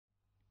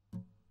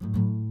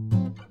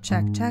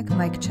Check, check,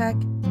 mic check.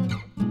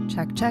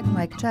 Check, check,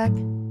 mic check.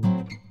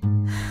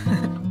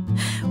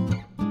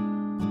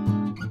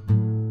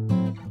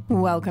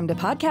 Welcome to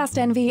Podcast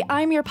Envy.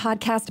 I'm your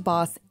podcast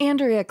boss,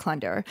 Andrea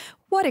Klunder.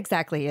 What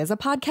exactly is a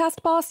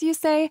podcast boss, you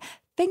say?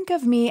 Think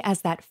of me as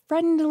that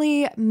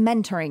friendly,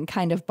 mentoring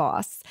kind of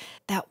boss.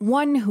 That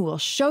one who will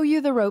show you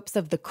the ropes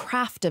of the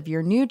craft of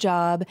your new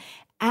job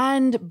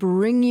and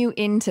bring you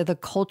into the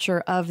culture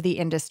of the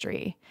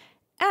industry.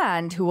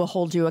 And who will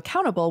hold you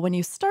accountable when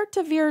you start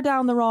to veer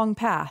down the wrong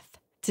path.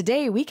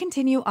 Today, we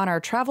continue on our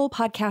travel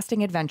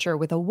podcasting adventure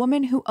with a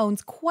woman who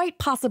owns quite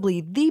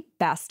possibly the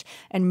best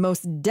and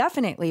most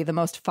definitely the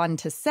most fun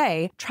to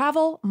say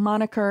travel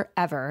moniker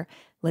ever,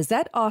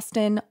 Lisette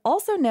Austin,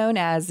 also known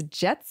as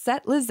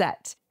Jetset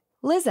Lisette.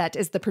 Lisette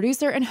is the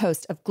producer and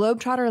host of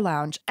Globetrotter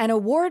Lounge, an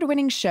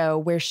award-winning show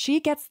where she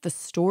gets the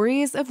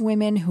stories of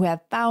women who have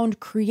found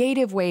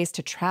creative ways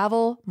to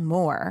travel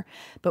more.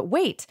 But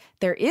wait,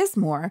 there is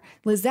more.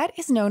 Lisette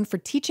is known for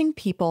teaching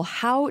people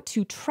how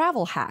to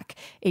travel hack,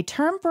 a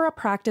term for a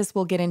practice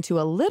we'll get into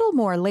a little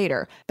more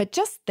later. But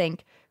just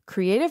think,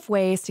 creative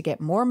ways to get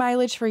more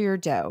mileage for your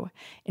dough.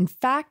 In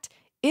fact,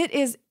 it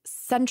is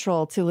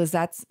central to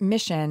Lisette's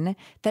mission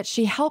that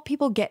she help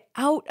people get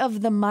out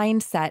of the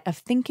mindset of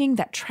thinking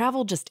that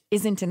travel just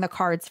isn't in the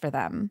cards for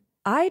them.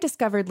 I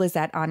discovered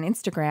Lisette on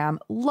Instagram,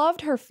 loved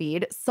her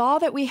feed, saw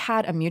that we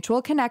had a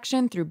mutual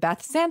connection through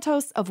Beth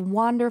Santos of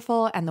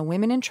Wonderful and the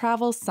Women in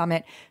Travel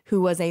Summit, who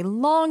was a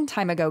long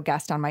time ago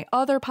guest on my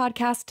other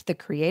podcast, The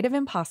Creative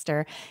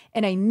Imposter,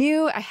 and I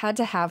knew I had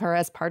to have her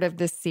as part of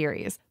this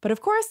series. But of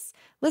course,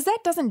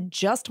 Lisette doesn't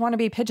just want to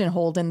be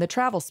pigeonholed in the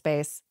travel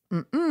space.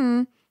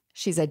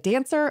 She's a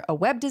dancer, a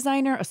web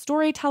designer, a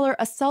storyteller,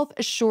 a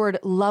self-assured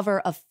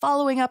lover of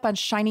following up on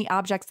shiny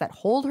objects that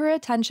hold her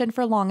attention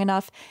for long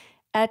enough,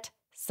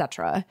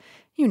 etc.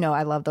 You know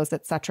I love those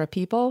etc.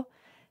 people.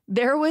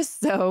 There was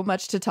so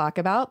much to talk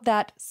about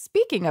that,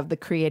 speaking of the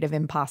creative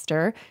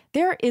imposter,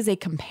 there is a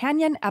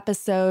companion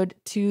episode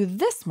to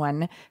this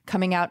one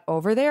coming out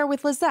over there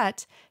with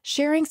Lisette,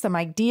 sharing some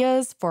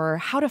ideas for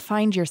how to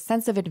find your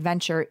sense of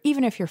adventure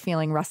even if you're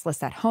feeling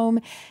restless at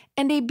home,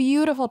 and a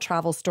beautiful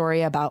travel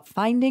story about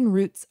finding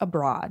roots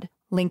abroad.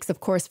 Links, of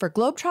course, for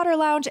Globetrotter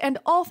Lounge and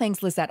all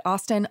things Lisette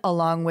Austin,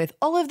 along with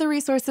all of the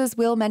resources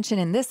we'll mention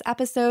in this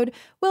episode,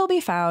 will be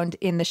found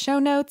in the show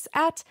notes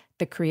at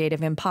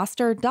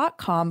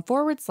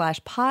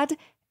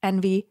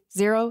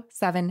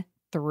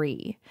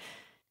thecreativeimpostor.com/podenvy073.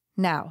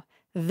 Now,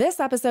 this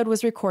episode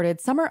was recorded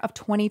summer of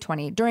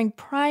 2020 during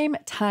prime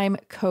time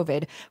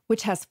COVID,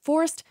 which has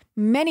forced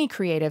many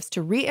creatives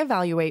to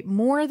reevaluate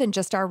more than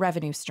just our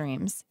revenue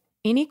streams.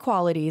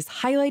 Inequalities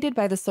highlighted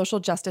by the social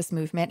justice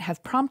movement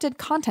have prompted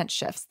content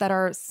shifts that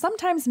are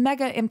sometimes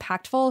mega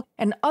impactful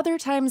and other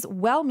times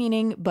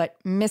well-meaning but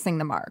missing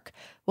the mark.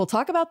 We'll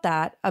talk about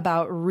that,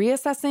 about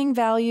reassessing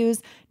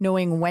values,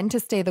 knowing when to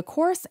stay the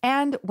course,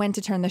 and when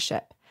to turn the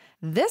ship.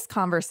 This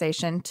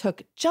conversation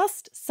took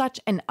just such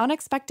an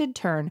unexpected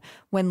turn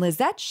when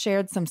Lisette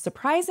shared some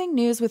surprising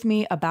news with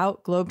me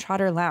about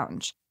Globetrotter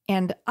Lounge.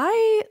 And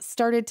I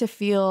started to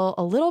feel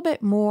a little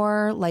bit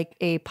more like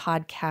a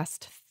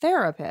podcast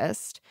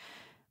therapist,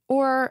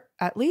 or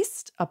at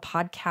least a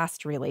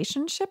podcast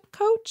relationship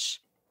coach.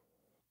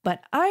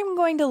 But I'm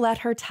going to let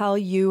her tell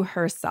you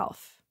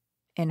herself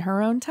in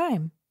her own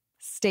time.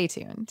 Stay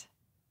tuned.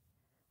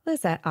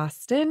 Lisette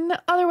Austin,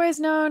 otherwise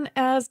known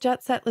as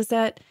Jetset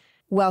Lisette,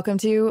 welcome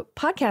to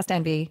Podcast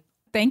Envy.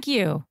 Thank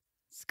you.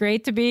 It's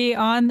great to be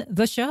on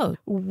the show.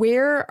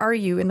 Where are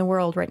you in the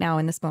world right now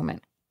in this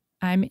moment?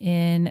 I'm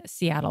in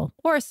Seattle,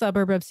 or a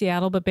suburb of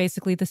Seattle, but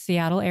basically the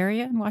Seattle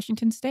area in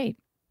Washington State.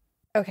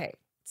 Okay,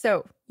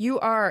 so you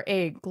are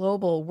a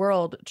global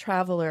world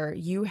traveler.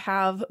 You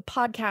have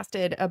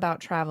podcasted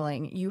about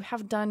traveling. You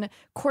have done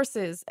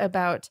courses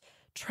about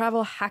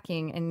travel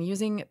hacking and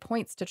using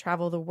points to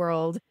travel the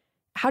world.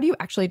 How do you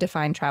actually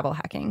define travel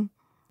hacking?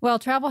 Well,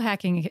 travel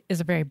hacking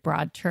is a very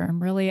broad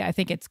term, really. I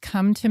think it's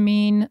come to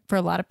mean, for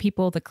a lot of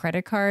people, the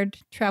credit card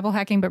travel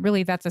hacking, but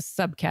really that's a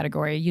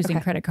subcategory, using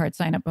credit card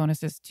sign-up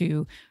bonuses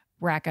to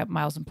rack up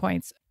miles and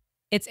points.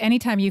 It's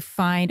anytime you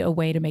find a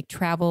way to make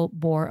travel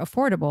more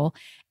affordable.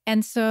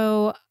 And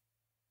so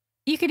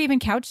you could even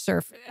couch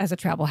surf as a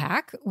travel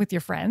hack with your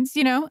friends,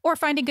 or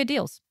finding good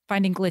deals,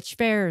 finding glitch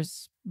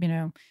fares.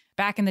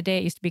 Back in the day,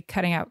 it used to be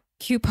cutting out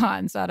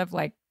coupons out of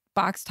like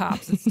box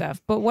tops and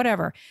stuff, but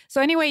whatever.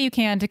 So any way you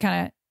can to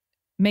kind of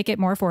make it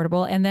more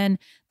affordable. And then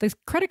the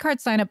credit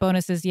card sign-up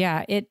bonuses,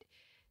 it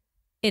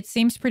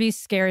seems pretty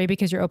scary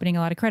because you're opening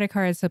a lot of credit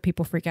cards, so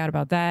people freak out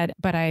about that.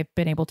 But I've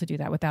been able to do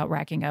that without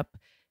racking up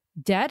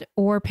debt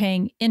or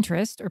paying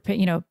interest or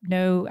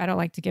no, I don't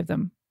like to give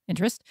them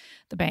interest,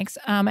 the banks.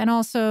 And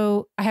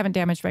also I haven't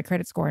damaged my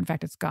credit score. In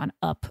fact, it's gone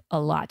up a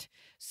lot.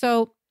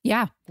 So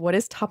yeah. What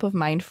is top of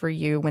mind for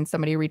you when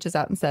somebody reaches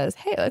out and says,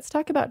 hey, let's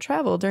talk about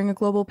travel during a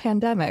global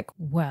pandemic?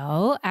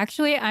 Well,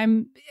 actually,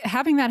 I'm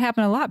having that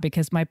happen a lot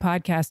because my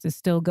podcast is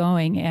still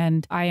going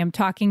and I am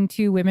talking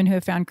to women who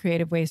have found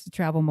creative ways to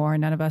travel more.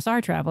 And none of us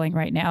are traveling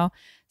right now.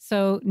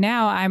 So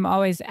now I'm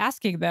always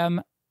asking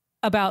them,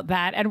 about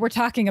that. And we're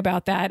talking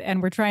about that.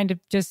 And we're trying to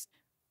just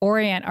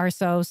orient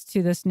ourselves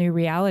to this new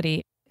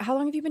reality. How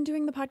long have you been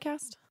doing the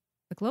podcast?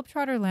 The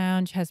Globetrotter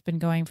Lounge has been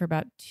going for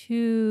about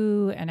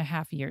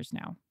 2.5 years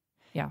now.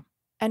 Yeah.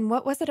 And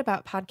what was it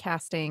about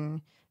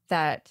podcasting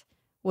that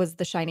was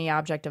the shiny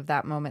object of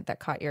that moment that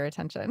caught your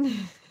attention?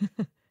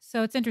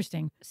 So it's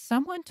interesting.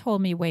 Someone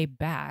told me way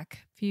back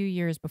a few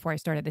years before I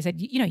started, they said,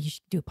 you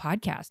should do a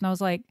podcast. And I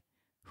was like,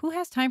 who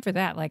has time for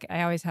that? Like,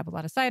 I always have a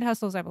lot of side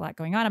hustles. I have a lot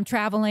going on. I'm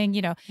traveling,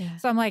 Yeah.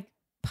 So I'm like,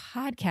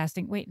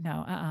 podcasting? Wait,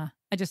 no,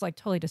 I just like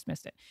totally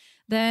dismissed it.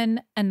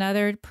 Then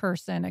another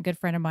person, a good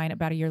friend of mine,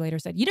 about a year later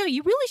said, you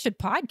really should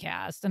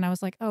podcast. And I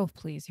was like, oh,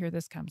 please, here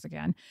this comes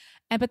again.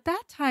 But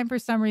that time, for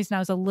some reason, I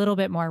was a little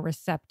bit more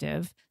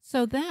receptive.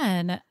 So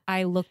then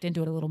I looked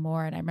into it a little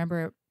more. And I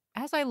remember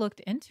as I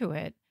looked into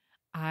it,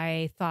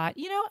 I thought,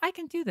 I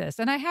can do this.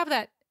 And I have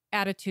that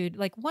attitude.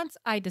 Like once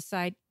I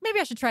decide, maybe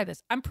I should try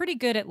this, I'm pretty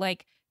good at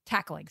like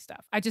tackling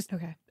stuff. I just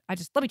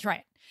let me try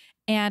it.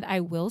 And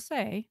I will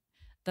say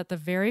that the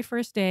very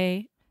first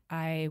day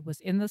I was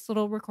in this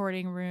little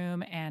recording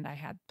room and I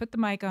had put the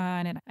mic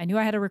on and I knew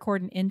I had to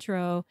record an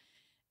intro,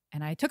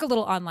 and I took a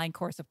little online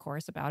course, of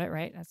course, about it,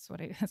 right? That's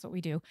what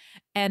we do.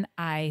 And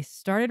I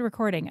started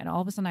recording, and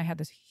all of a sudden I had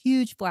this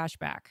huge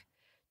flashback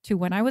to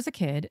when I was a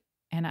kid,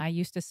 and I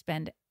used to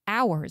spend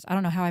hours. I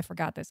don't know how I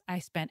forgot this. I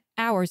spent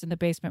hours in the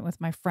basement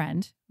with my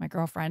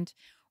girlfriend,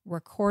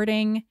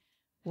 recording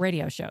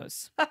radio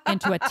shows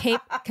into a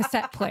tape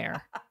cassette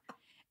player.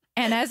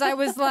 And as I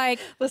was like,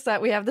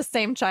 Lisette, we have the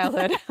same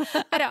childhood.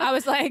 I know, I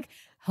was like,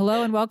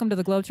 hello and welcome to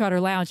the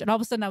Globetrotter Lounge. And all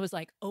of a sudden I was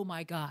like, oh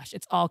my gosh,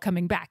 it's all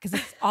coming back because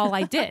it's all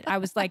I did. I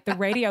was like the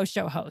radio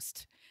show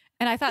host.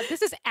 And I thought,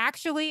 this is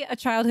actually a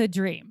childhood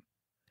dream.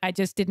 I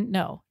just didn't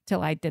know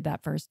till I did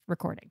that first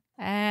recording.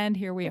 And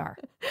here we are.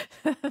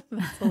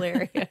 That's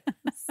hilarious.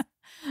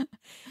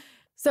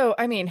 So,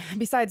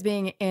 besides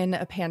being in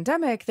a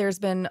pandemic, there's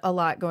been a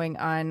lot going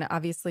on,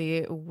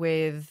 obviously,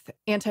 with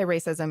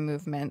anti-racism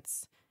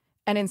movements.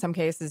 And in some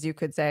cases, you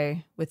could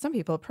say, with some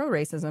people,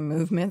 pro-racism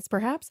movements,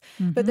 perhaps.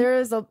 Mm-hmm. But there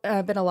has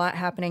been a lot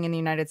happening in the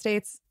United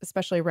States,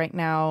 especially right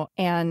now.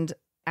 And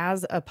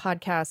as a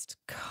podcast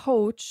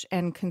coach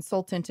and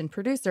consultant and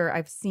producer,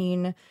 I've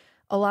seen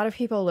a lot of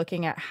people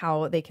looking at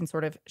how they can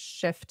sort of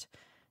shift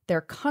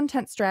their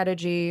content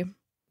strategy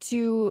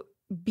to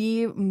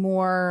be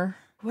more,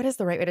 what is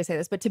the right way to say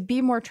this, but to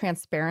be more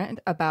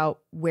transparent about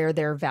where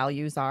their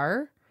values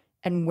are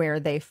and where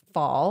they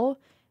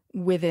fall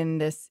within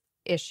this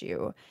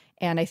issue.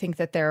 And I think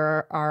that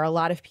there are a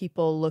lot of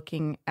people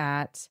looking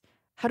at,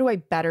 how do I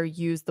better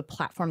use the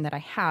platform that I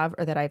have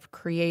or that I've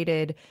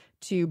created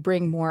to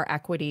bring more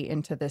equity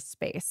into this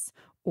space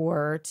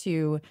or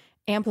to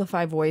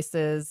amplify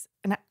voices.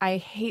 And I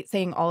hate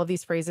saying all of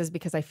these phrases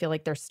because I feel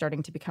like they're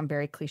starting to become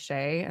very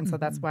cliche. And so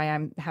that's why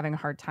I'm having a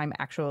hard time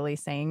actually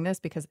saying this,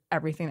 because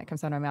everything that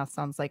comes out of my mouth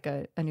sounds like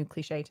a new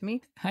cliche to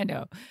me. I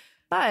know.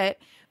 But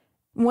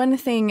one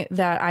thing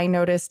that I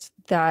noticed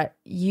that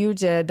you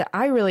did that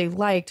I really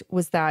liked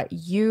was that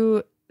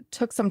you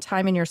took some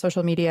time in your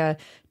social media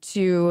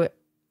to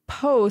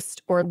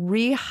post or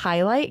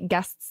re-highlight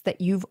guests that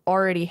you've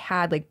already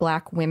had, like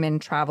Black women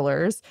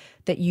travelers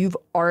that you've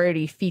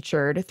already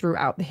featured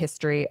throughout the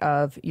history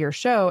of your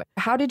show.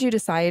 How did you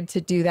decide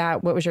to do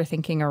that? What was your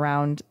thinking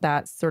around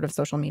that sort of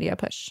social media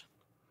push?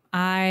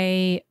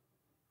 I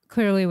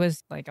clearly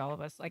was like all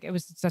of us, like it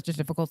was such a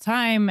difficult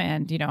time.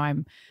 And,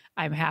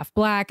 I'm half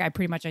Black. I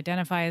pretty much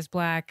identify as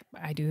Black.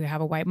 I do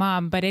have a white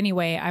mom. But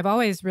anyway, I've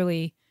always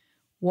really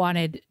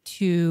wanted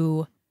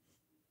to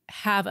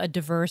have a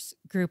diverse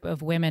group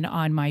of women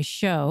on my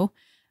show.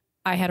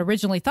 I had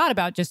originally thought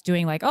about just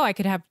doing like, I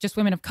could have just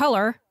women of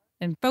color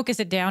and focus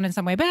it down in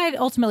some way. But I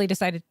ultimately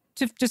decided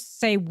to just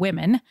say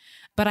women.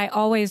 But I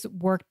always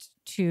worked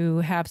to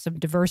have some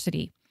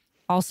diversity.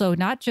 Also,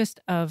 not just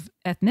of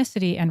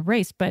ethnicity and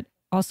race, but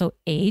also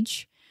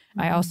age.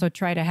 I also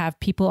try to have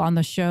people on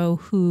the show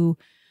who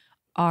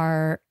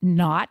are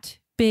not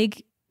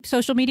big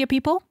social media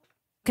people,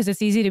 because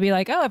it's easy to be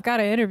like, I've got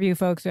to interview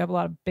folks who have a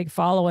lot of big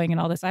following and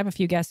all this. I have a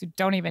few guests who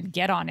don't even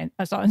get on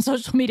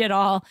social media at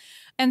all.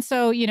 And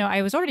so,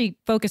 I was already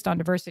focused on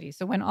diversity.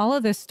 So when all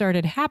of this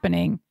started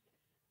happening,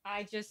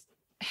 I just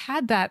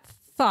had that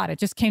thought. It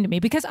just came to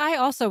me because I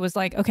also was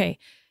like, okay,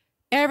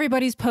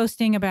 everybody's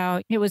posting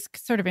about, it was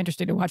sort of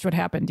interesting to watch what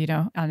happened,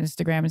 on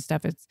Instagram and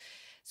stuff.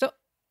 So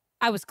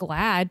I was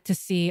glad to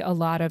see a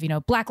lot of,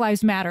 Black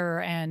Lives Matter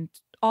and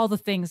all the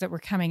things that were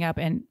coming up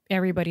and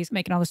everybody's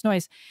making all this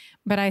noise.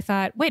 But I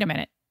thought, wait a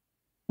minute,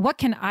 what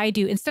can I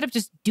do instead of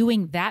just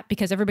doing that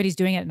because everybody's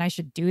doing it and I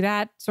should do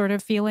that sort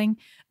of feeling?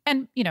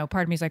 And,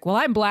 part of me is like, well,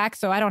 I'm Black,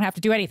 so I don't have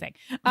to do anything,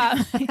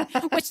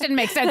 which didn't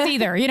make sense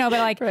either, but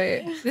like,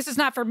 right. This is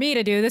not for me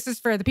to do. This is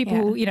for the people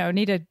who,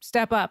 need to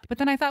step up. But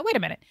then I thought, wait a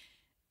minute,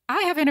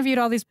 I have interviewed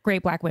all these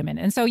great Black women.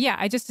 And so,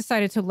 I just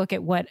decided to look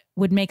at what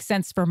would make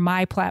sense for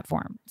my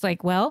platform. It's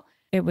like, well,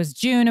 it was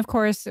June, of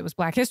course. It was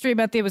Black History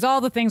Month. It was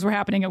all the things were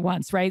happening at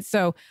once, right?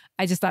 So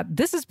I just thought,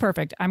 this is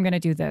perfect. I'm going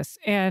to do this.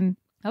 And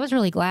I was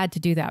really glad to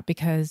do that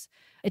because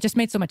It just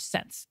made so much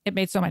sense. It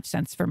made so much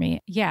sense for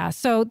me. Yeah.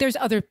 So there's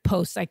other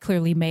posts I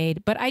clearly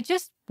made, but I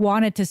just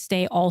wanted to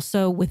stay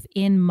also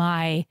within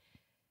my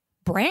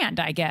brand,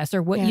 I guess,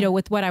 or what,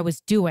 with what I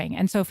was doing.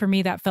 And so for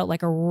me, that felt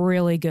like a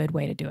really good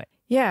way to do it.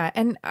 Yeah.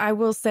 And I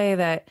will say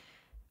that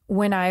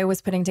when I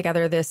was putting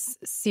together this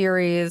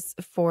series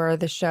for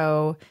the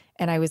show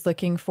and I was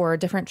looking for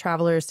different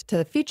travelers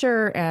to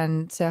feature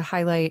and to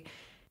highlight,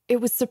 it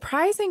was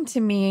surprising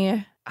to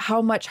me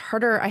how much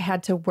harder I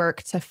had to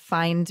work to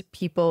find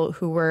people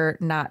who were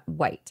not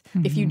white.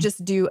 Mm-hmm. If you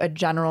just do a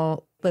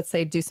general, let's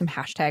say, do some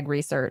hashtag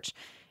research,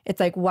 it's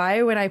like,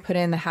 why would I put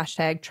in the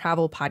hashtag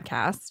travel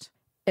podcast?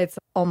 It's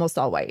almost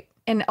all white.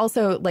 And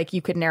also, like,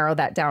 you could narrow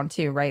that down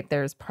too, right?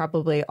 There's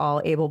probably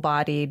all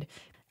able-bodied.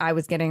 I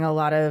was getting a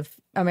lot of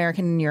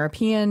American and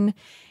European.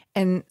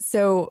 And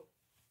so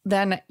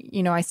then,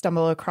 I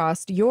stumble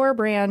across your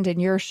brand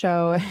and your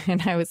show,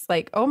 and I was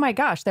like, oh my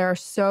gosh, there are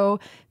so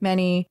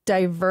many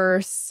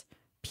diverse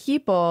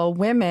people,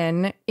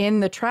 women in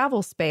the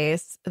travel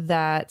space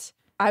that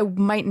I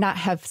might not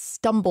have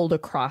stumbled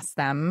across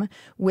them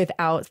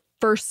without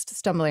first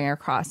stumbling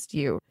across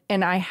you.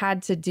 And I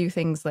had to do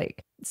things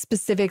like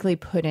specifically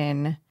put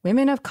in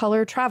women of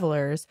color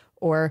travelers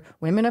or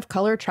women of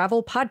color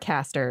travel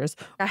podcasters.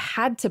 I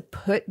had to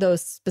put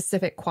those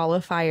specific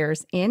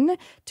qualifiers in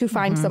to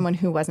find someone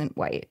who wasn't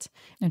white.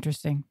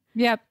 Interesting.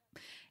 Yep.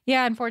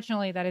 Yeah,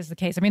 unfortunately, that is the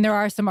case. I mean, there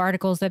are some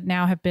articles that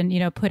now have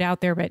been, put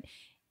out there, but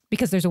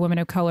because there's a women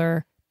of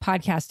color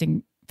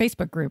podcasting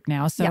Facebook group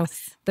now. So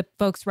the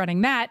folks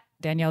running that,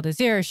 Danielle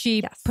Desir,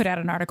 she put out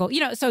an article,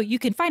 so you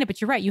can find it, but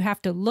you're right. You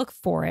have to look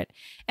for it.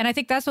 And I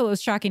think that's what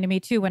was shocking to me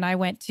too, when I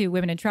went to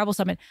Women in Travel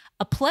Summit,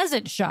 a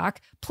pleasant shock,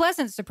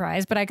 pleasant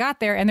surprise, but I got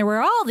there and there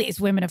were all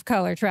these women of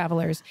color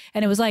travelers.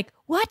 And it was like,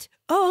 what?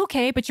 Oh,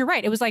 okay. But you're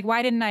right. It was like,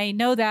 why didn't I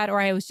know that? Or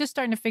I was just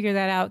starting to figure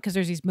that out because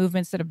there's these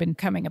movements that have been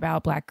coming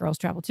about, Black Girls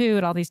Travel Too,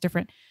 and all these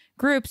different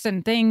groups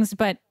and things.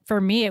 But for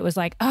me, it was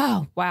like,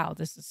 oh, wow,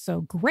 this is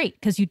so great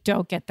because you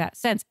don't get that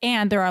sense.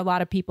 And there are a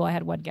lot of people. I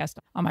had one guest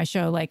on my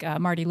show, like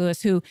Marty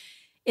Lewis, who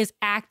is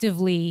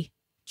actively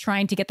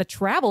trying to get the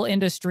travel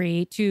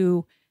industry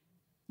to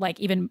like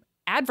even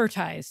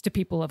advertise to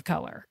people of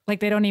color.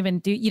 Like they don't even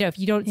do, if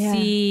you don't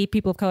see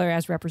people of color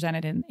as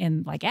represented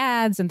in like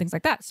ads and things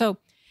like that. So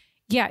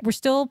yeah, we're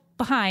still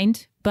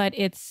behind, but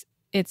it's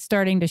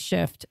starting to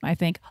shift, I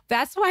think.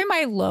 That's why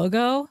my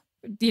logo,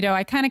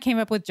 I kind of came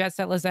up with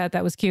Jetset Lisette.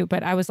 That was cute,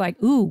 but I was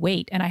like, ooh,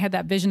 wait. And I had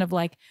that vision of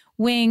like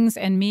wings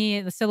and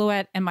me, the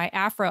silhouette and my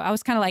afro. I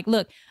was kind of like,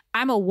 look,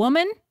 I'm a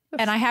woman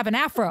and I have an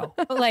afro.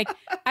 Like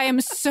I am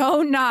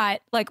so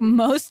not like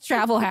most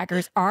travel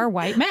hackers are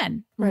white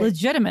men,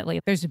 legitimately.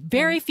 There's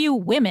very few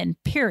women,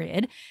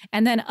 period.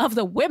 And then of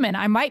the women,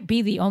 I might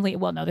be the only,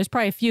 well, no, there's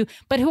probably a few,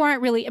 but who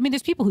aren't really, I mean,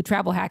 there's people who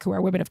travel hack who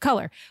are women of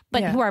color,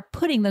 but who are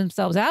putting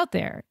themselves out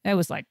there. It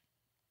was like,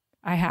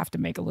 I have to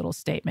make a little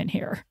statement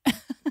here.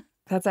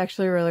 That's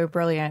actually really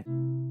brilliant.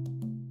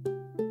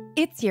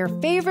 It's your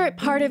favorite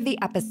part of the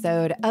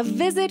episode, a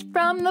visit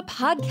from the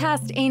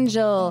podcast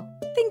angel.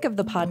 Think of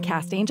the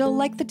podcast angel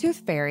like the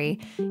tooth fairy.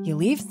 You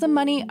leave some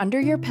money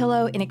under your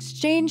pillow in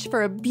exchange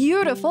for a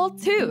beautiful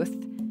tooth.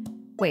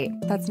 Wait,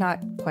 that's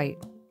not quite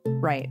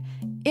right.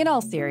 In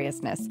all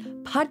seriousness,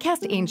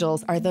 podcast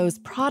angels are those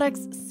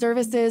products,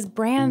 services,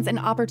 brands, and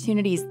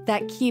opportunities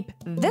that keep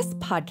this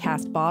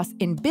podcast boss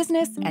in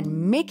business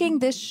and making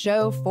this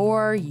show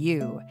for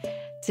you.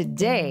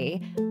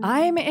 Today,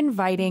 I'm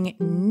inviting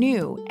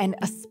new and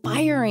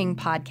aspiring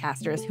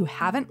podcasters who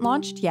haven't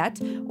launched yet,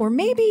 or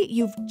maybe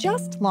you've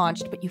just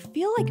launched, but you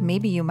feel like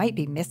maybe you might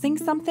be missing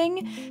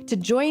something, to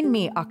join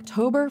me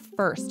October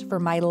 1st for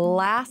my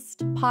last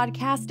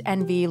Podcast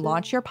Envy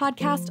Launch Your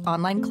Podcast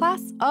online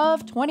class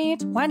of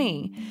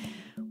 2020.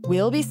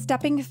 We'll be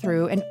stepping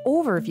through an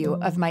overview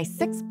of my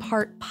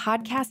 6-part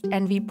Podcast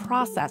Envy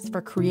process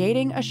for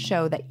creating a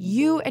show that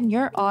you and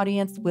your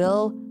audience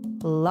will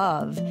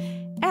love.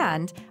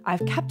 And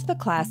I've kept the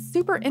class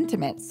super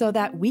intimate so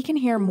that we can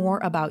hear more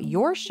about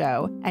your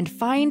show and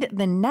find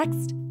the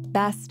next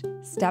best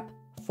step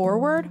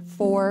forward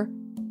for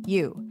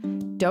you.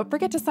 Don't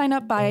forget to sign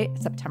up by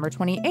September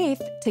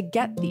 28th to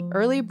get the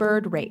early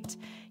bird rate.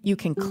 You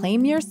can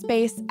claim your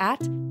space at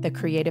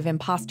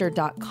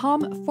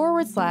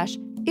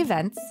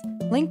thecreativeimposter.com/events,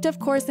 linked, of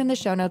course, in the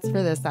show notes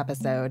for this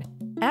episode.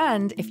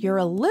 And if you're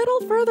a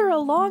little further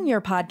along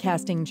your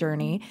podcasting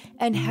journey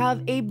and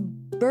have a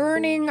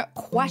burning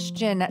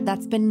question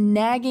that's been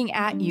nagging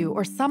at you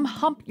or some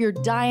hump you're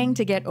dying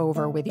to get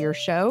over with your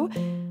show,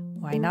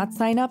 why not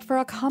sign up for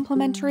a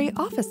complimentary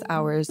office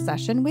hours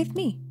session with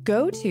me?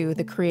 Go to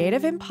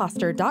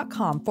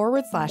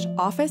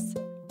thecreativeimposter.com/office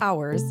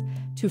hours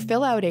to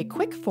fill out a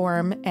quick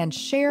form and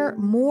share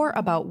more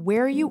about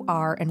where you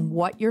are and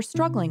what you're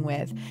struggling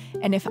with.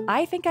 And if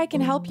I think I can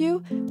help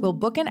you, we'll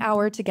book an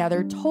hour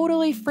together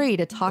totally free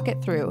to talk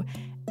it through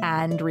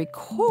and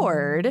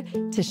record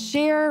to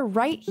share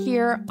right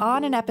here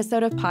on an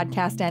episode of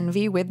Podcast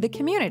Envy with the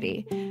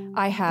community.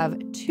 I have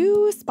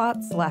 2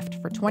 spots left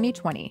for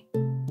 2020.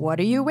 What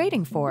are you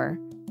waiting for?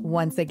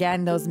 Once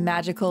again, those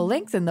magical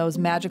links and those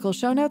magical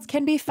show notes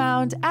can be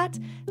found at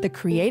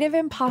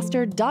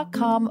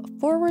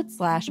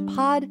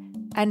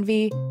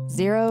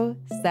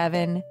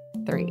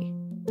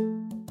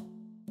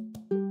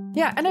thecreativeimpostor.com/PodEnvy073.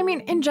 Yeah, and I mean,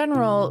 in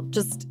general,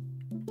 just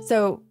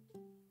so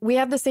we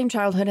had the same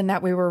childhood in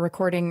that we were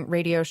recording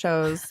radio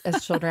shows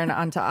as children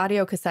onto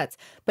audio cassettes,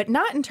 but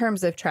not in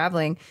terms of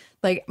traveling.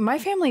 Like, my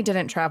family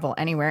didn't travel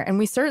anywhere, and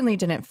we certainly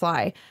didn't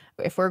fly.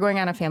 If we're going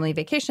on a family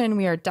vacation,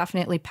 we are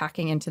definitely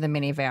packing into the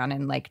minivan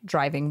and like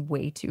driving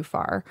way too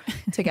far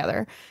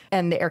together.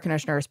 And the air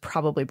conditioner is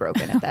probably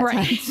broken at that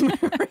time,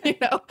 you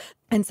know?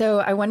 And so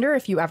I wonder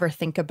if you ever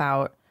think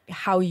about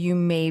how you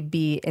may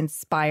be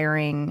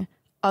inspiring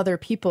other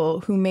people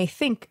who may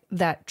think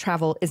that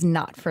travel is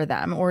not for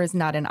them or is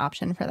not an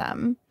option for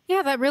them.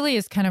 Yeah, that really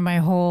is kind of my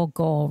whole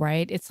goal,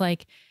 right? It's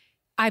like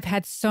I've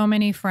had so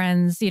many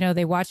friends, you know,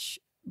 they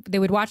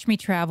would watch me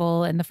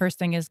travel. And the first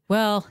thing is,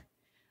 well,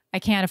 I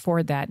can't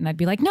afford that. And I'd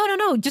be like,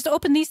 no, just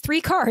open these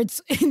 3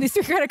 cards, these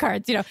 3 credit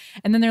cards, you know.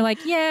 And then they're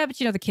like, yeah, but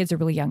you know, the kids are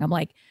really young. I'm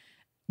like,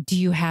 do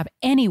you have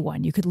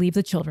anyone you could leave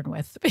the children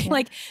with? Yeah.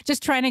 Like,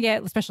 just trying to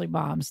get, especially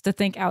moms, to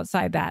think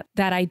outside that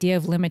idea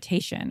of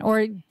limitation,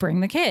 or bring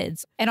the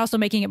kids, and also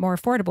making it more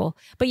affordable.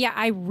 But yeah,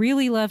 I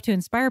really love to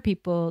inspire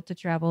people to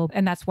travel.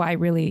 And that's why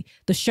really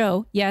the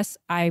show, yes,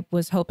 I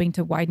was hoping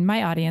to widen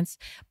my audience,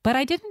 but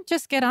I didn't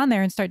just get on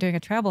there and start doing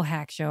a travel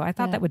hack show. I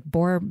thought that would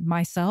bore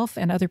myself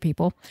and other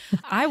people.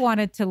 I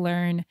wanted to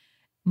learn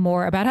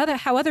more about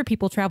how other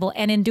people travel,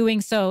 and in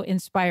doing so,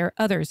 inspire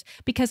others.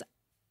 Because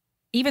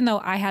even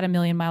though I had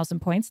 1,000,000 miles and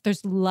points,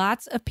 there's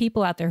lots of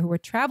people out there who are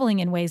traveling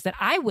in ways that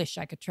I wish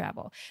I could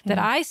travel, that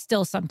I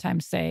still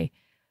sometimes say,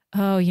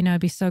 oh, you know,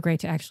 it'd be so great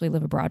to actually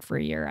live abroad for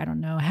a year. I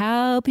don't know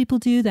how people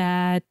do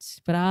that,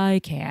 but I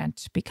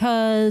can't,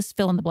 because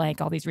fill in the blank,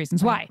 all these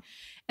reasons why.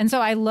 And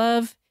so I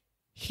love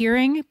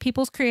hearing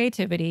people's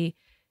creativity,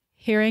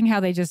 hearing how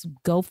they just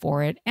go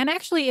for it. And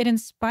actually, it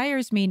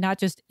inspires me not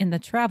just in the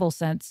travel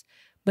sense,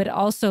 but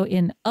also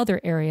in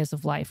other areas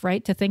of life,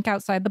 right? To think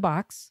outside the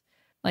box.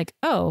 Like,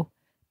 oh,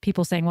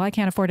 people saying, well, I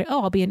can't afford it.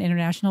 Oh, I'll be an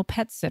international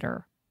pet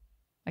sitter.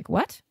 Like,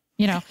 what?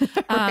 You know,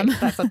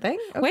 that's a thing.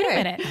 Okay. Wait a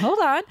minute. Hold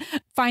on.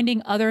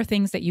 Finding other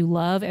things that you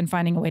love and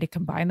finding a way to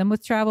combine them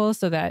with travel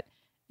so that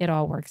it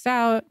all works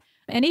out.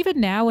 And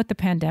even now with the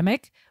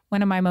pandemic,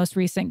 one of my most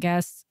recent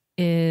guests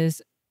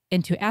is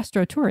into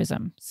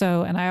astrotourism.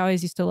 So, and I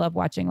always used to love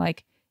watching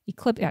like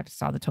eclipse. I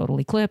saw the total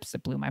eclipse.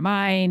 It blew my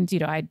mind. You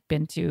know, I'd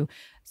been to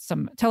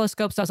some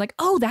telescopes. So I was like,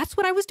 oh, that's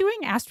what I was doing?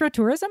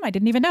 Astrotourism? I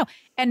didn't even know.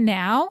 And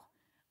now,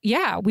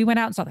 yeah, we went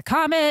out and saw the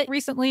comet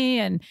recently,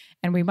 and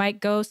we might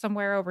go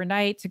somewhere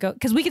overnight to go,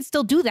 because we could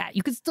still do that.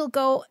 You could still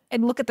go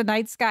and look at the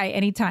night sky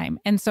anytime.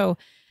 And so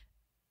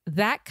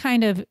that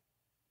kind of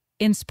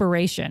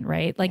inspiration,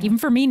 right? Like even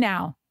for me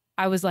now,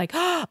 I was like,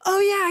 oh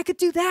yeah, I could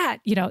do that.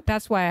 You know,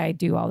 that's why I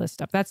do all this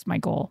stuff. That's my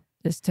goal,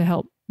 is to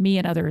help me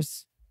and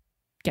others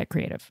get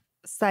creative.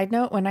 Side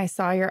note, when I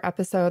saw your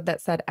episode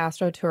that said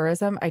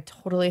astrotourism, I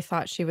totally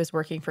thought she was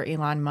working for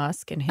Elon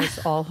Musk and his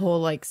whole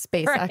like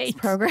SpaceX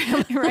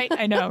program. Right.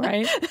 I know,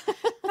 right?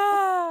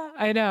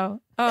 I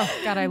know.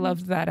 Oh, God, I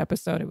loved that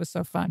episode. It was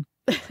so fun.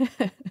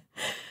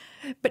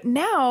 But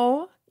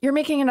now you're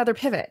making another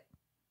pivot.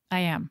 I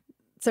am.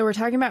 So we're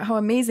talking about how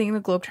amazing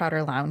the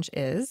Globetrotter Lounge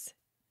is.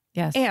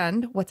 Yes.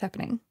 And what's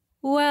happening?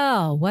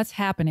 Well, what's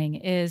happening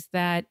is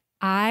that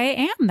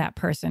I am that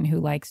person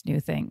who likes new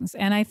things.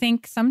 And I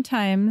think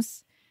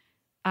sometimes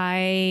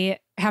I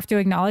have to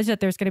acknowledge that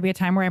there's going to be a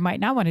time where I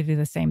might not want to do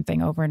the same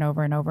thing over and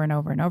over and over and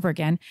over and over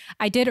again.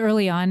 I did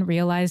early on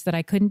realize that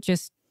I couldn't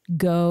just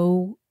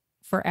go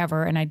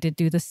forever. And I did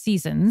do the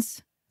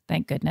seasons.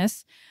 Thank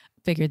goodness.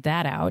 Figured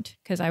that out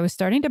because I was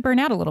starting to burn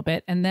out a little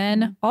bit. And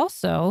then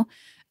also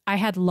I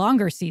had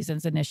longer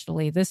seasons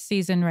initially. This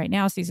season right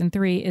now, season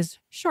 3, is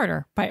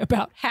shorter by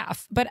about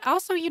half. But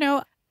also, you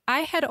know,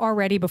 I had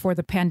already before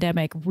the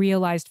pandemic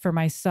realized for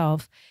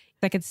myself,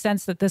 I could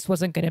sense that this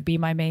wasn't going to be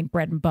my main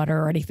bread and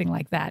butter or anything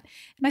like that.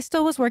 And I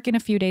still was working a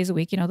few days a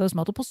week, you know, those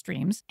multiple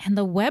streams. And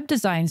the web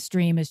design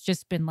stream has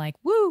just been like,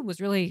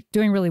 was really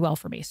doing really well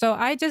for me. So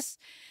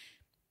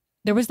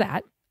there was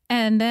that.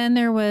 And then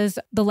there was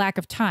the lack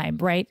of time,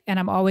 right? And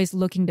I'm always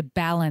looking to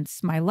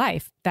balance my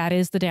life. That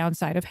is the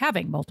downside of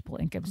having multiple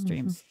income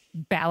streams.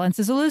 Balance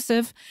is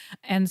elusive.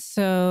 And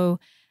so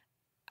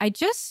I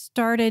just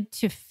started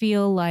to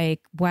feel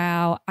like,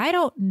 wow, I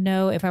don't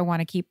know if I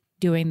want to keep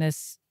doing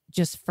this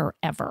just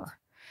forever.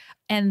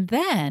 And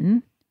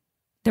then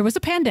there was a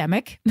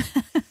pandemic.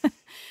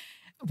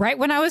 Right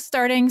when I was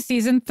starting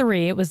season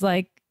 3, it was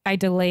like I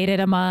delayed it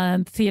a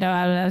month. You know,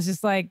 I was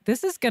just like,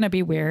 this is going to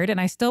be weird. And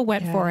I still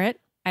went for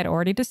it. I'd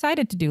already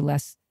decided to do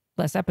less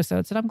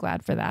episodes, and I'm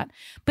glad for that.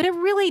 But it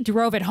really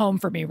drove it home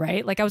for me,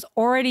 right? Like I was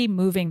already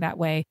moving that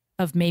way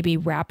of maybe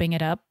wrapping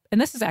it up.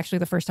 And this is actually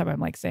the first time I'm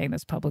like saying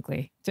this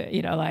publicly to,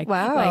 you know, like,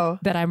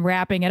 like that I'm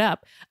wrapping it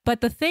up.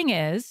 But the thing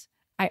is,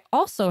 I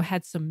also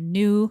had some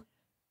new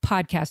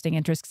podcasting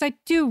interests because I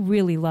do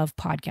really love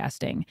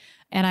podcasting.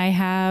 And I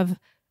have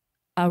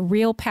a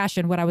real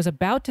passion. What I was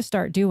about to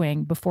start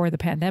doing before the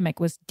pandemic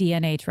was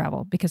DNA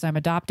travel because I'm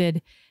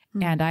adopted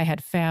and I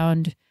had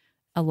found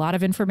a lot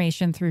of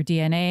information through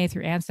DNA,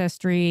 through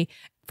Ancestry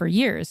for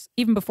years.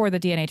 Even before the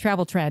DNA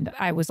travel trend,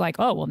 I was like,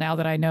 oh, well, now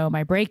that I know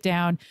my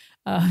breakdown,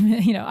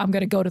 I'm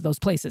going to go to those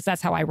places.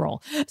 That's how I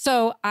roll.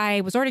 So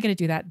I was already going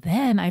to do that.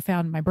 Then I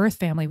found my birth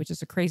family, which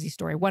is a crazy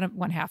story.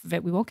 One half of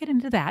it, we won't get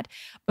into that.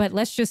 But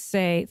let's just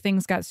say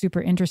things got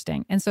super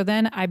interesting. And so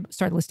then I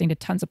started listening to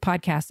tons of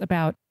podcasts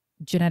about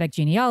genetic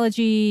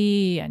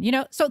genealogy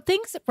and, so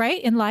things,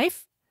 right, in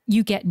life.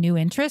 You get new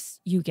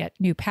interests, you get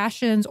new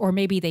passions, or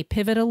maybe they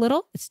pivot a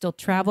little. It's still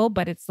travel,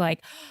 but it's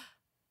like,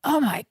 oh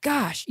my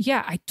gosh,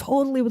 yeah, I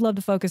totally would love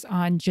to focus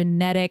on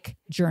genetic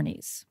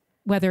journeys,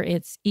 whether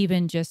it's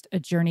even just a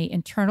journey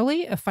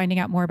internally of finding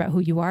out more about who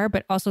you are,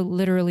 but also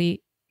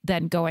literally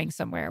then going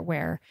somewhere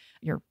where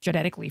you're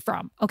genetically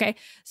from. Okay.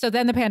 So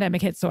then the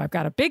pandemic hit. So I've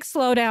got a big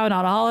slowdown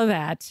on all of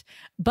that.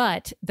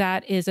 But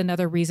that is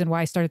another reason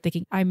why I started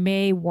thinking I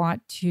may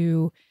want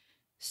to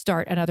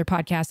start another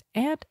podcast.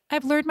 And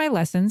I've learned my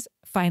lessons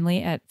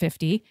finally at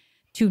 50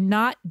 to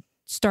not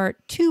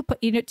start to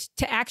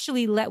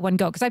actually let one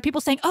go. Because I have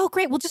people saying, oh,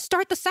 great, we'll just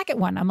start the second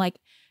one. I'm like,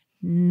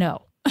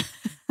 no,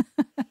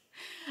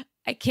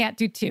 I can't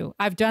do two.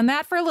 I've done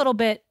that for a little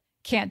bit.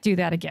 Can't do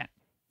that again.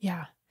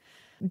 Yeah.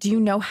 Do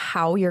you know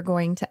how you're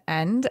going to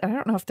end? I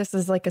don't know if this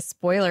is like a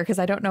spoiler because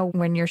I don't know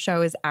when your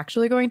show is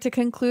actually going to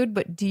conclude,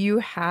 but do you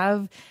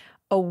have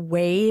a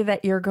way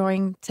that you're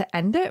going to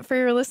end it for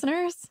your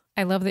listeners?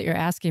 I love that you're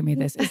asking me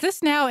this. Is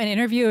this now an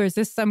interview or is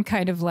this some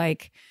kind of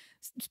like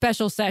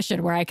special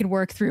session where I can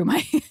work through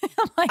my,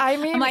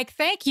 I'm like,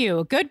 thank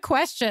you. Good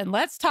question.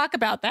 Let's talk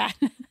about that.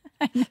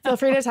 Feel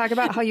free to talk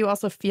about how you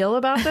also feel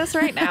about this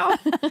right now.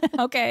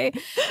 Okay.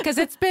 Because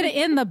it's been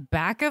in the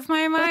back of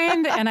my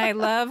mind. And I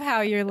love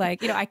how you're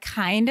like, I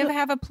kind of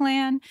have a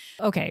plan.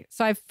 Okay.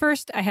 So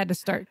I had to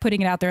start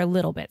putting it out there a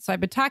little bit. So I've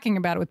been talking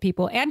about it with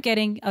people and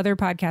getting other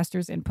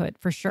podcasters' input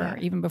for sure. Yeah.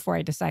 Even before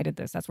I decided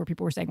this, that's where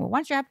people were saying, well, why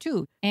don't you have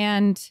two?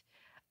 And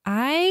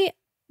I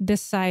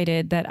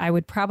decided that I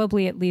would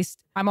probably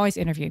I'm always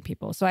interviewing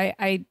people. So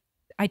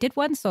I did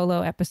one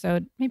solo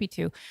episode, maybe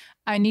two.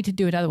 I need to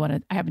do another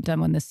one. I haven't done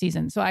one this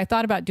season. So I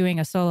thought about doing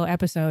a solo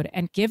episode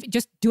and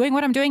just doing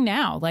what I'm doing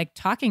now, like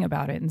talking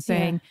about it and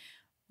saying,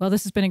 well,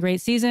 this has been a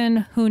great season.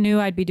 Who knew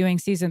I'd be doing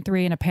season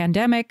 3 in a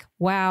pandemic?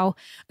 Wow.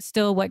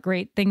 Still, what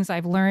great things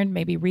I've learned,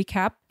 maybe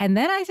recap. And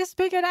then I just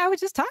figured I would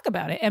just talk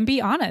about it and be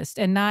honest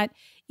and not,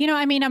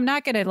 I'm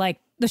not going to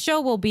the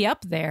show will be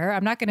up there.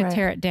 I'm not going to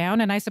tear it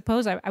down. And I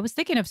suppose I was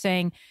thinking of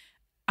saying,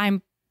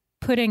 I'm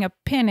putting a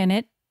pin in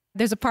it.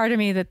 There's a part of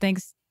me that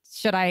thinks,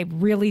 should I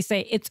really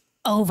say it's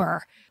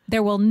over?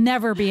 There will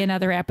never be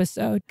another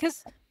episode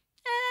because,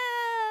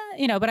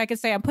 but I could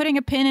say I'm putting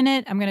a pin in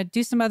it. I'm going to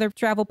do some other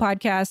travel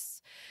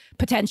podcasts.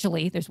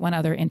 Potentially, there's one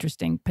other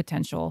interesting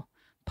potential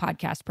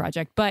podcast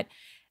project. But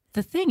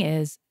the thing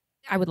is,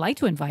 I would like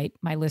to invite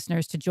my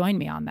listeners to join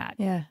me on that.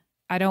 Yeah.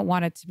 I don't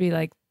want it to be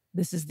like,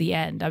 this is the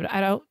end.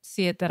 I don't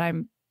see it that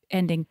I'm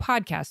ending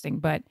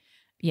podcasting, but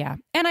yeah.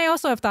 And I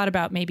also have thought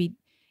about maybe,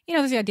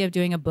 there's the idea of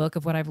doing a book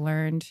of what I've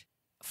learned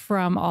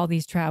from all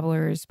these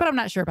travelers, but I'm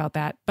not sure about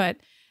that. But,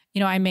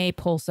 I may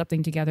pull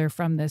something together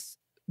from this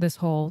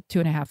whole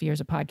 2.5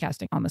 years of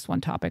podcasting on this one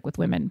topic with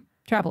women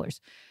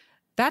travelers.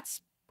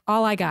 That's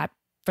all I got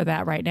for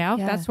that right now.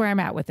 Yeah. That's where I'm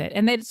at with it.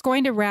 And it's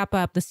going to wrap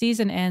up. The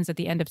season ends at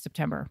the end of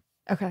September.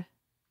 Okay.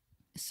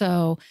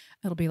 So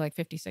it'll be like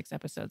 56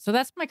 episodes. So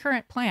that's my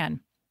current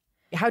plan.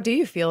 How do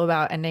you feel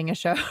about ending a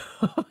show?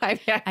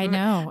 I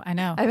know.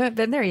 I haven't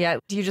been there yet.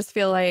 Do you just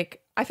feel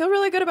like, I feel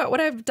really good about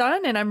what I've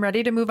done and I'm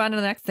ready to move on to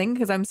the next thing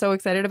because I'm so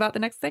excited about the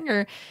next thing?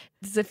 Or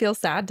does it feel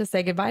sad to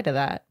say goodbye to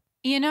that?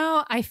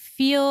 I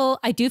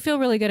do feel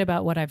really good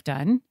about what I've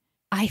done.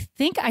 I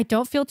think I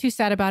don't feel too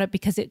sad about it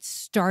because it's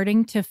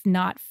starting to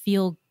not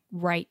feel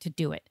right to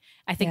do it.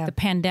 I think the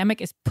pandemic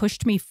has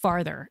pushed me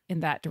farther in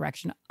that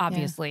direction,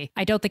 obviously.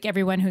 Yeah. I don't think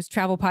everyone who's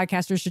travel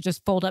podcasters should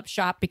just fold up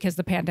shop because of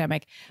the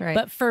pandemic. Right.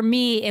 But for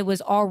me, it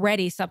was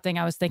already something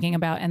I was thinking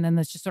about. And then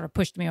this just sort of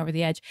pushed me over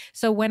the edge.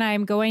 So when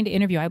I'm going to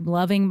interview, I'm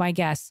loving my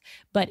guests,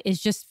 but it's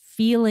just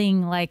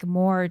feeling like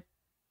more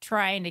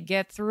trying to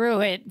get through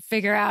it and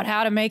figure out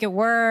how to make it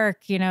work.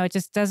 It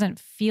just doesn't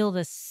feel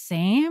the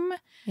same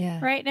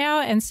right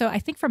now. And so I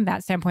think from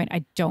that standpoint,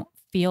 I don't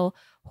feel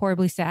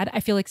horribly sad. I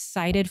feel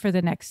excited for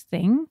the next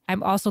thing.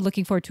 I'm also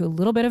looking forward to a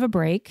little bit of a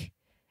break.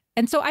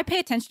 And so I pay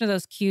attention to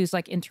those cues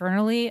like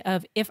internally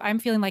of if I'm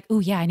feeling like, oh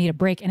yeah, I need a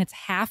break. And it's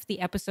half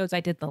the episodes I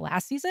did the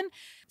last season,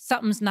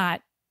 it's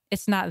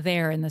not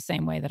there in the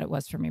same way that it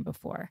was for me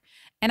before.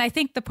 And I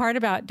think the part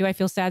about, do I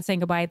feel sad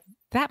saying goodbye?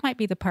 That might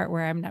be the part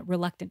where I'm not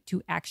reluctant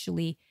to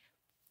actually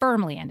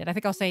firmly end it. I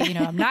think I'll say,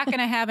 I'm not going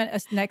to have a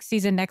next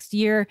season next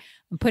year.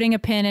 I'm putting a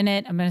pin in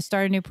it. I'm going to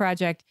start a new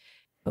project.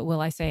 But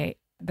will I say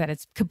that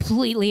it's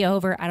completely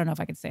over? I don't know if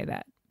I can say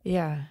that.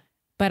 Yeah.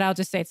 But I'll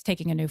just say it's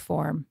taking a new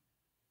form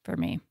for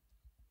me.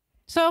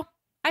 So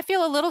I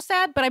feel a little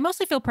sad, but I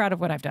mostly feel proud of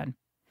what I've done.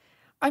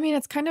 I mean,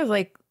 it's kind of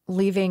like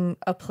leaving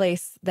a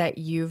place that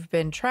you've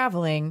been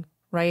traveling,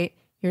 right?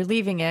 You're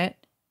leaving it,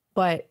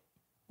 but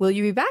will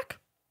you be back?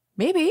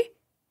 Maybe,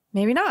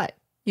 maybe not.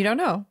 You don't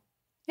know.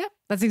 Yeah,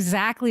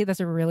 that's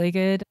a really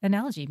good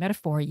analogy.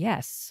 Metaphor,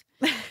 yes.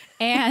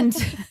 And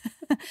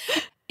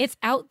it's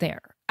out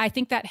there. I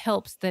think that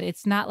helps that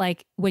it's not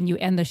like when you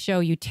end the show,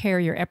 you tear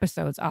your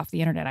episodes off the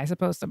internet. I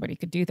suppose somebody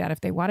could do that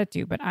if they wanted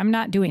to, but I'm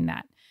not doing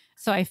that.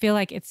 So I feel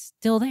like it's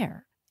still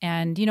there.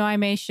 And, I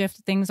may shift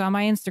things on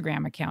my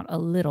Instagram account a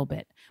little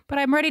bit, but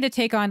I'm ready to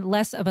take on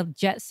less of a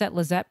Jetset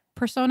Lisette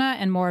persona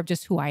and more of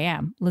just who I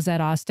am.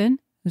 Lisette Austin,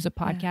 who's a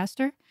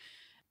podcaster,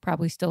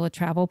 probably still a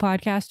travel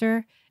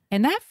podcaster.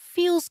 And that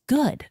feels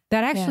good.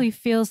 That actually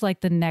feels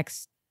like the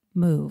next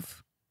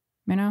move,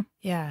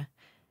 Yeah.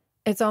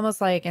 It's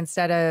almost like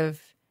instead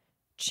of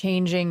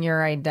changing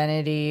your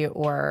identity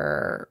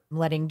or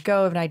letting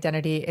go of an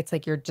identity, it's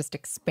like you're just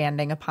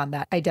expanding upon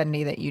that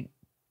identity that you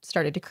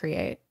started to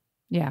create.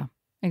 Yeah,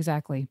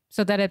 exactly.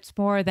 So that it's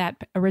more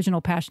that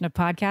original passion of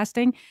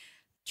podcasting.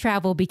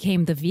 Travel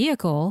became the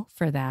vehicle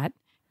for that.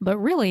 But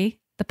really,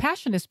 the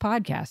passion is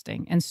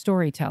podcasting and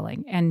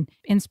storytelling and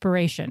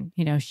inspiration,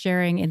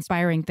 sharing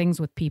inspiring things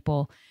with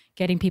people,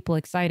 getting people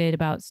excited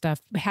about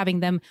stuff,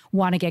 having them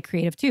want to get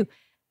creative too.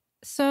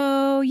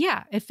 So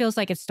yeah, it feels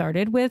like it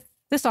started with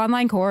this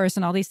online course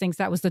and all these things.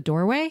 That was the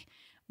doorway,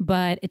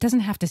 but it doesn't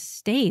have to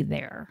stay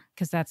there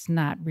because that's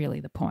not really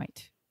the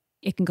point.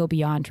 It can go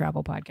beyond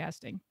travel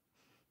podcasting.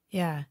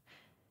 Yeah.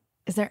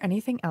 Is there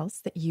anything else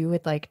that you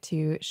would like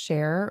to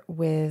share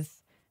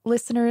with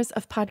listeners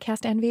of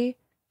Podcast Envy?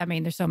 I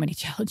mean, there's so many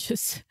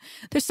challenges.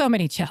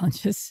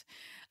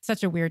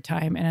 Such a weird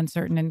time and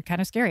uncertain and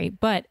kind of scary.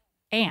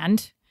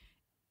 And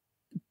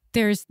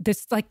there's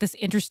this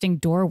interesting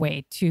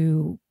doorway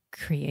to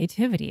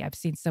creativity. I've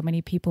seen so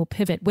many people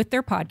pivot with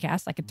their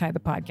podcasts. I could tie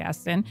the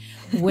podcasts in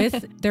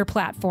with their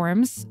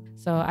platforms.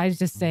 So I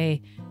just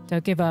say,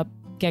 don't give up,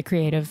 get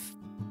creative.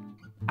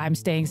 I'm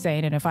staying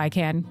sane. And if I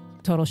can,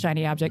 total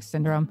shiny object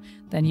syndrome,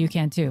 then you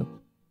can too.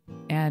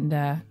 And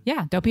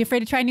don't be afraid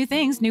to try new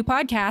things, new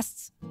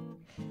podcasts.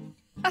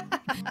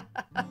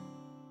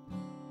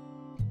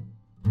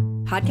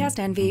 Podcast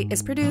Envy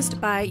is produced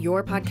by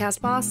your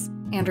podcast boss,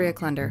 Andrea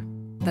Klunder.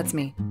 That's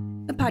me.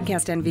 The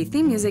Podcast Envy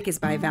theme music is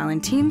by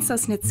Valentin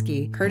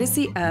Sosnitsky,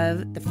 courtesy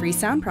of the Free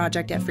Sound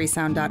Project at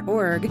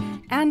freesound.org,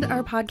 and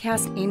our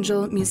podcast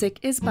Angel music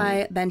is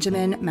by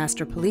Benjamin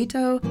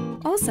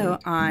Mastropolito, also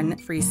on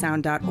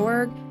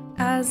freesound.org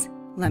as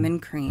Lemon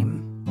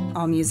Cream.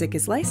 All music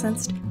is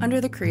licensed under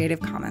the Creative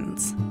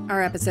Commons.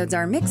 Our episodes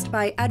are mixed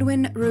by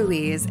Edwin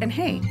Ruiz, and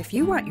hey, if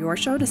you want your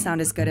show to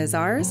sound as good as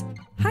ours,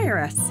 hire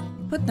us.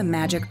 Put the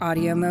magic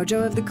audio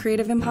mojo of the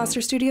Creative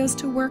Imposter Studios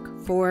to work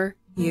for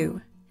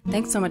you.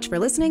 Thanks so much for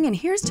listening, and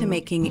here's to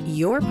making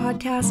your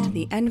podcast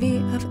the envy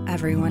of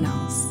everyone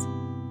else.